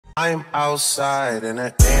I'm outside in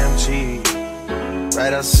an AMG,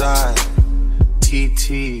 right outside,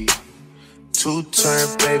 TT,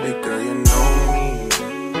 two-turn baby girl, you know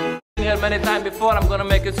me. Here many times before, I'm gonna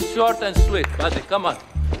make it short and sweet. Buddy, come on.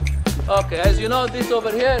 Okay, as you know, this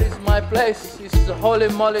over here is my place. It's the Holy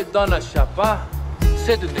Moly Donut Shop, huh?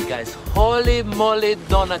 Say to me, guys, Holy Moly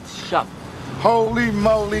Donut Shop. Holy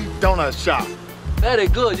Moly Donut Shop. Very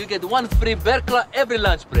good. You get one free Berkla every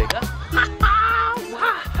lunch break, huh? Wow.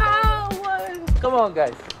 Come on,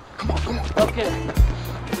 guys. Come on. Okay.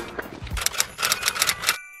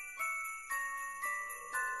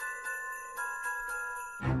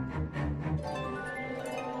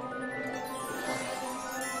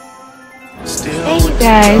 Hey you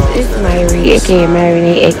guys, it's Myrie, aka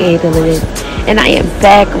Marinate, aka Delicious, and I am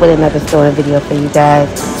back with another Stower video for you guys.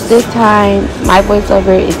 This time, my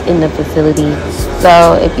voiceover is in the facility,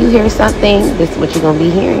 so if you hear something, this is what you're going to be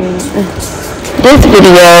hearing. This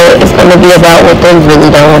video is going to be about what they really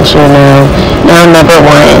don't want you to know. Now, number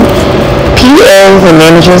one, PAs and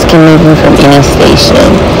managers can move you from any station.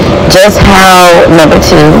 Just how, number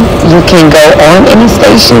two, you can go on any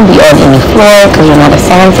station, be on any floor, because you're not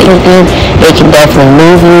assigned to anything. They can definitely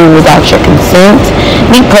move you without your consent.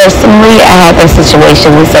 Me personally, I had a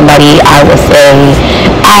situation with somebody I would say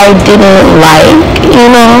I didn't like,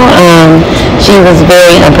 she was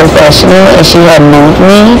very unprofessional, and she had moved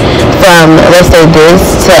me from, let's say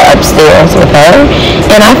this, to upstairs with her.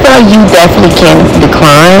 And I feel like you definitely can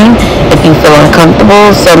decline if you feel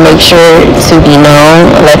uncomfortable, so make sure to be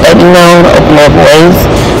known, let that be known, open your voice,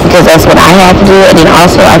 because that's what I have to do. And then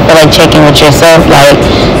also I feel like checking with yourself, like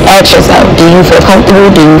ask yourself, do you feel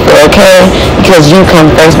comfortable, do you feel okay, because you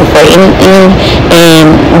come first before anything, and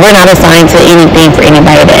we're not assigned to anything for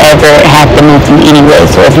anybody to ever have to move you anyway.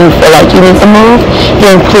 So if you feel like you need to move,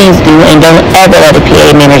 then please do, and don't ever let a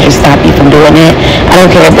PA manager stop you from doing it. I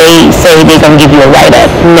don't care if they say they're going to give you a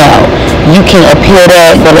write-up. No, you can appeal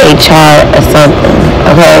that, go to HR or something,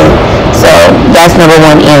 okay? So that's number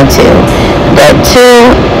one and two. But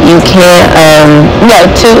two, you can't,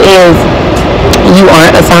 two is you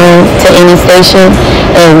aren't assigned to any station,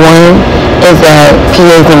 and one is that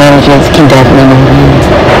PAs and managers can definitely move you.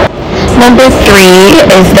 Number three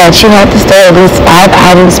is that you have to store at least 5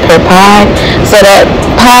 items per pod. So that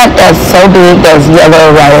pod that's so big, that's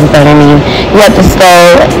yellow right in front of me, you have to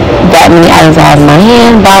store that many items. I have in my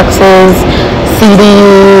hand, boxes,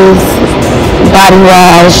 CDs, body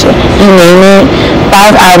wash, you name it.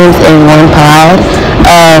 5 items in one pod.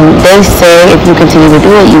 They say if you continue to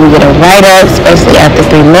do it, you will get a write-up, especially after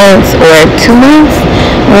 3 months or 2 months,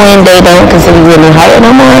 when they don't consider you a new hire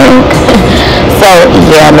no more. So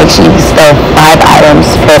yeah, make sure you store 5 items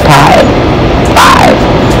per pod. 5.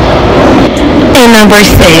 And number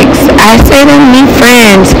 6, I say to meet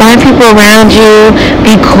friends, find people around you,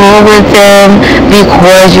 be cool with them, be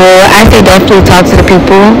cordial. I say definitely talk to the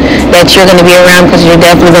people that you're going to be around, because you're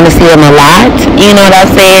definitely going to see them a lot. You know what I'm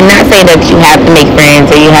saying? Not saying that you have to make friends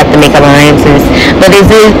or you have to make alliances, but it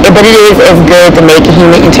is as good to make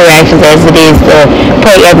human interactions as it is to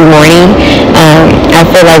pray every morning. I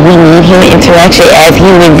feel like we need human interaction as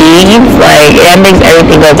human beings. Like, that makes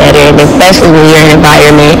everything go better, and especially when you're in an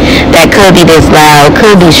environment that could be this loud,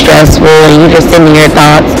 could be stressful, and you're just sending your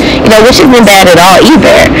thoughts, which isn't bad at all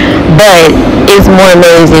either. But it's more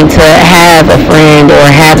amazing to have a friend or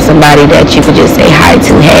have somebody that you could just say hi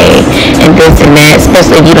to, hey, and this and that,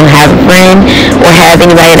 especially if you don't have a friend or have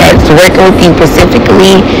anybody that's working with you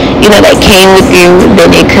specifically, that came with you, then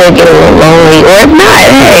it could get a little lonely. Or if not,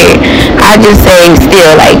 hey, I just say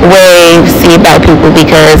still, wave, see about people,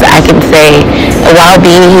 because I can say while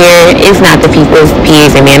being here, it's not the people, it's the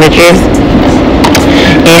PAs and managers.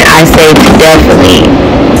 And I say to definitely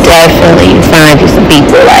find you some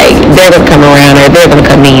people, they're going to come around or they're going to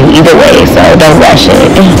come to you either way, so don't rush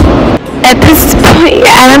it. At this point,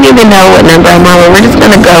 I don't even know what number I'm on, but we're just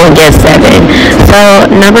going to go and get 7. So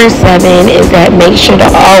number 7 is that make sure to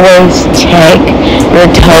always check your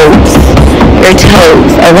toes.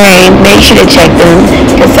 Okay? Make sure to check them,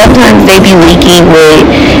 because sometimes they be leaking with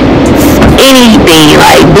anything,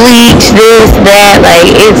 like bleach, this, that,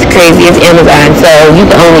 it's crazy. It's Amazon, so you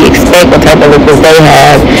can only expect what type of liquids they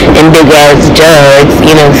have in big ass jugs,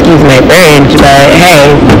 excuse my French, but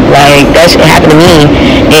hey, that shit happened to me,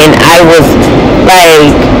 and I was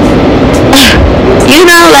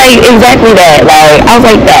exactly that, I was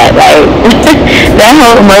like that, that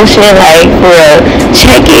whole emotion,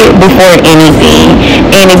 check it before anything.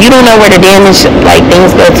 And if you don't know where the damage,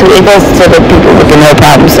 things go to, it goes to the people with the no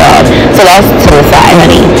problem solved. So that's to the side,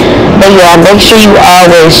 honey. But yeah, make sure you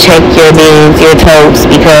always check your bins, your totes,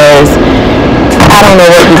 because I don't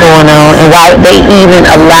know what be going on and why they even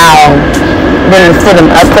allow them to send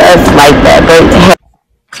them up to us like that. But hey,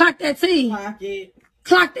 clock that T. Clock it.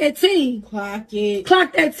 Clock that T. Clock it.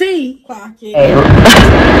 Clock that T. Clock it.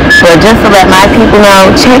 But just to let my people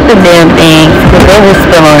know, check the damn thing because they will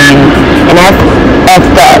spill on you, and that's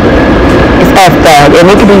effed up. It's effed up, and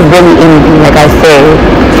it could be really anything, like I said.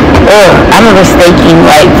 I remember staking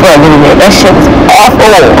like for a little bit. That shit was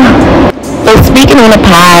awful. But speaking on the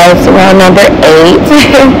pies, round number 8.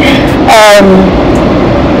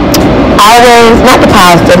 Always, not the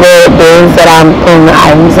pies, the bins that I'm putting the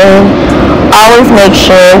items in. Always make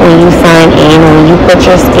sure when you sign in, when you put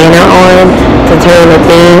your scanner on to turn the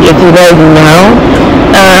thing, if you know, you know.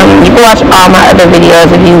 You can watch all my other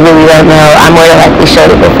videos if you really don't know. I more than likely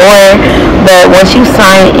showed it before. But once you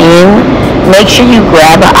sign in, make sure you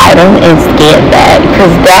grab an item and scan that,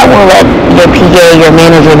 because that will let your PA, your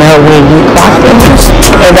manager, know when you clocked in,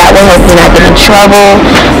 and that will help you not get in trouble.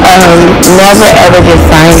 Never ever just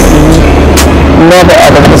sign in. Never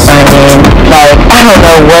ever just sign in. Like, I don't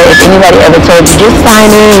know what, if anybody ever told you, just sign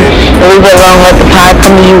in and leave it alone, let the pie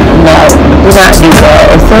come to you. No, do not do that.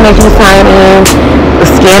 As soon as you sign in,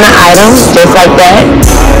 scan the items just like that,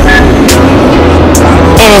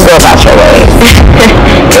 and go about your way.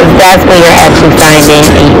 Because that's when you're actually signed in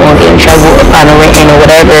and you won't get in trouble or find a written or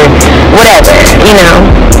whatever, you know.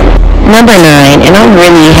 Number 9, and I'm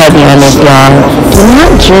really heavy on this, y'all. Do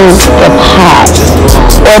not drink the pop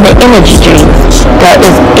or the energy drinks that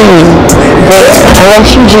is in there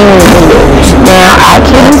unless you genuinely need it. Now, I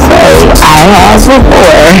can say I have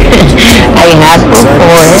before.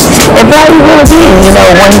 It probably will be,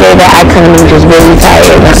 one day that I come in just really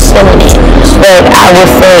tired, not feeling it. But I will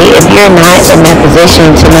say, if you're not in that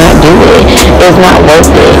position to not do it, it's not worth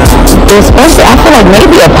it. Especially, I feel like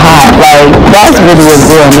maybe a pop, like, that's really a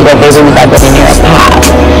good one because they really got that in there, a pop.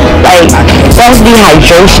 Like, that's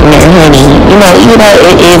dehydration there, honey. Even though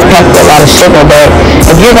it is packed with a lot of sugar, but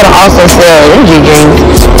if you're going to also sell energy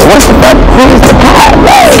drinks, what the fuck, who's the pop?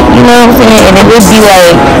 Like, you know what I'm saying? And it would be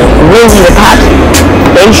like, really the pop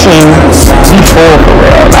station be full for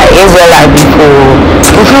real. Like, it will like be full.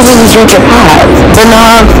 But who really drink your pops? But no,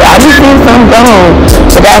 I just seen some gone.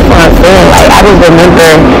 But that's what I'm saying. Like, I just remember,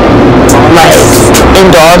 like,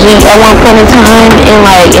 indulging at one point in time in,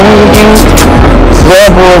 like, energy drinks.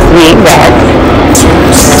 Red Bulls, to be exact.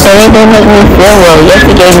 And it didn't make me feel well. Yes,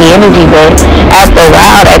 it gave me energy, but after a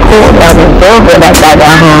while, that cooled down and feel good after I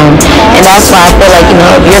got home. And that's why I feel like,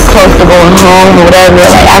 if you're close to going home or whatever,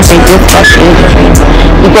 like, I think this fucking energy drink.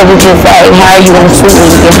 Because it's just like, how are you going to sleep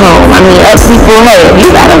when you get home? I mean, other people, hey, if you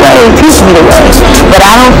got a way, teach me the way. But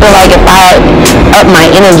I don't feel like if I up my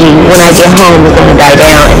energy when I get home, it's going to die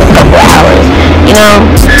down in a couple of hours.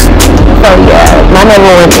 So yeah, my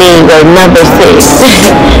number 1 thing, or number 6,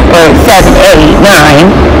 or 7, 8,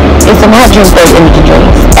 9, is to not drink those energy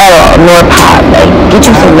drinks at all, nor pop. Like, get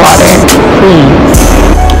you some water, please.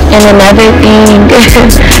 And another thing,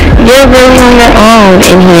 you're really on your own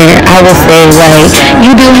in here. I will say, like,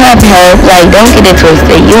 you do have help. Like, don't get it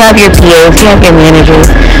twisted. You have your PAs, you have your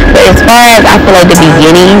managers. But as far as I feel like the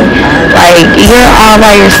beginning, like, you're all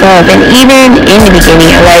by yourself. And even in the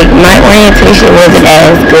beginning, like, my orientation wasn't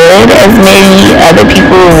as good as maybe other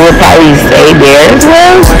people would probably say theirs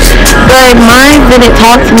was. But mine didn't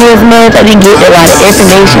talk to me as much. I didn't get a lot of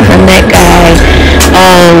information from that guy.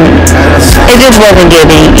 It just wasn't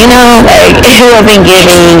giving, like, it wasn't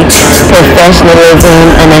giving professionalism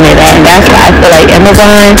and none of that. And that's why I feel like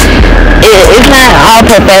Amazon, it's not all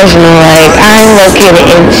professional. Like, I'm located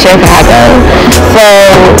in Chicago, so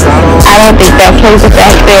I don't think that plays a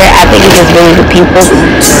factor. I think it's just really the people,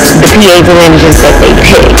 the PAs and managers that they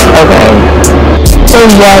pick, okay? So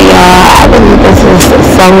yeah, y'all, I believe this is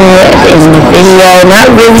somewhere at the end of the video. Not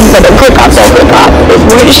really, but a quick off, It's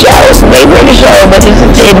more the show. It's way more the show, but this is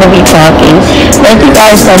the end of me talking. Thank you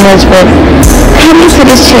guys so much for coming to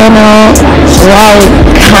this channel. Like,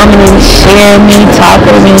 commenting, sharing me,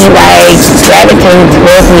 talking to me, like, gravitating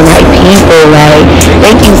towards me, like, people. Like,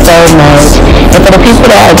 thank you so much. And for the people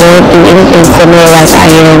that are going through anything similar like I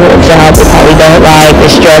am, with a job they probably don't like,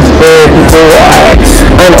 they're stressful, people are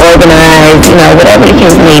unorganized, whatever the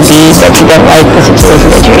case may be, that you don't like the situation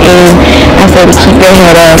that you're in, I say to keep your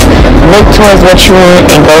head up, look towards what you want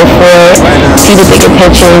and go for it, see the bigger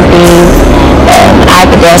picture of things. I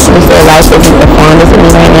could definitely say life isn't the fondest of me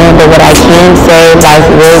right now, but what I can say, life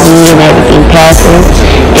will be and everything passes.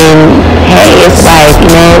 And hey, it's life,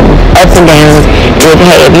 ups and downs. And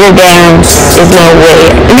if you're down, there's nowhere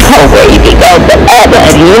you can go but up,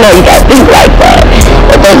 and you gotta think like that.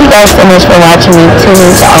 But thank you guys so much for watching me. Tune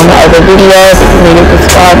in to all my other videos. If you made it this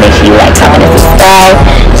far, make sure you like, comment, and subscribe.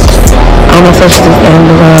 All my socials is down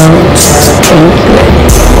below. Thank you.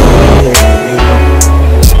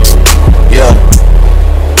 Yeah.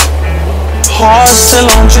 Heart still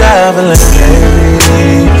on traveling,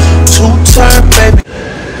 baby. Two-turn, baby.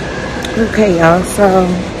 Okay, y'all, so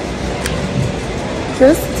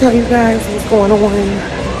just to tell you guys what's going on,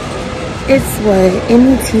 it's what,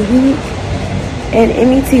 MET week, and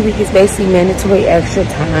MET week is basically mandatory extra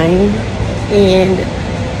time. And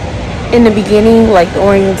in the beginning, like the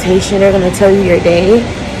orientation, they're going to tell you your day,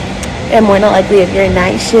 and more than likely if you're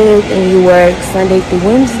night shift and you work Sunday through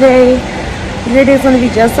Wednesday, your day's going to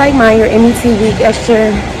be just like mine. Your MET week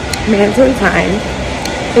extra mandatory time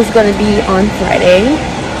is going to be on Friday.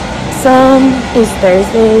 Some is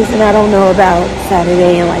Thursdays, and I don't know about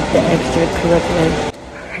Saturday and like the extracurricular.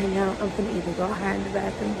 Right now, I'm gonna either go hide in the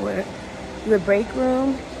bathroom or the break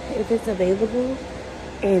room if it's available.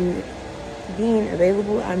 And being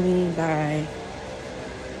available, I mean by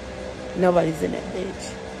nobody's in that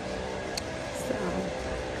bitch. So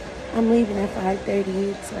I'm leaving at 5:30.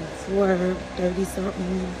 It's like 4:30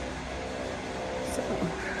 something. So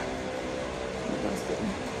we'll see.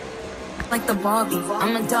 Like the Barbie,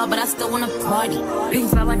 I'm a doll, but I still wanna party.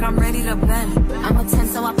 Things felt like I'm ready to bend. I'm a 10,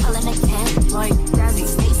 so I pull in a 10. Like Jazzy,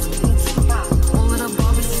 Stacy, all of the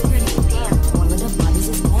Barbies is pretty. All of the Barbies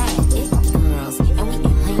is bad. It's girls, and we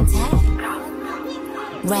ain't playing tag.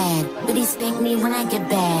 Rad, but he spank me when I get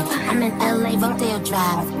bad. I'm in LA, Rodeo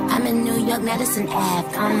Drive. I'm in New York, Madison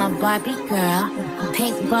Ave. I'm a Barbie girl,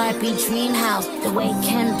 pink Barbie dream house. The way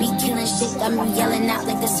Ken be killing shit got me yelling out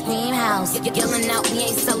like the scream house. Yelling out, we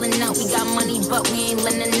ain't selling out. We got money, but we ain't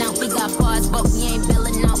lending out. We got bars, but we ain't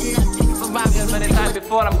billing out. In that pink Ferrari. Many times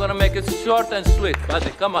before, I'm gonna make it short and sweet.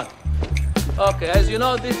 Buddy, come on. Okay, as you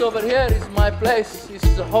know, this over here is my place. It's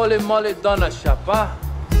the Holy Moly Donut Shop, huh?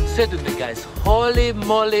 Say to me, guys, Holy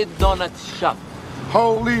Moly Donut Shop.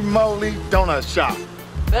 Holy moly donut shop.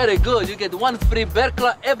 Very good. You get one free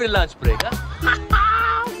Berkla every lunch break, huh?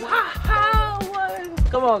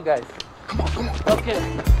 Come on, guys. Come on. Okay.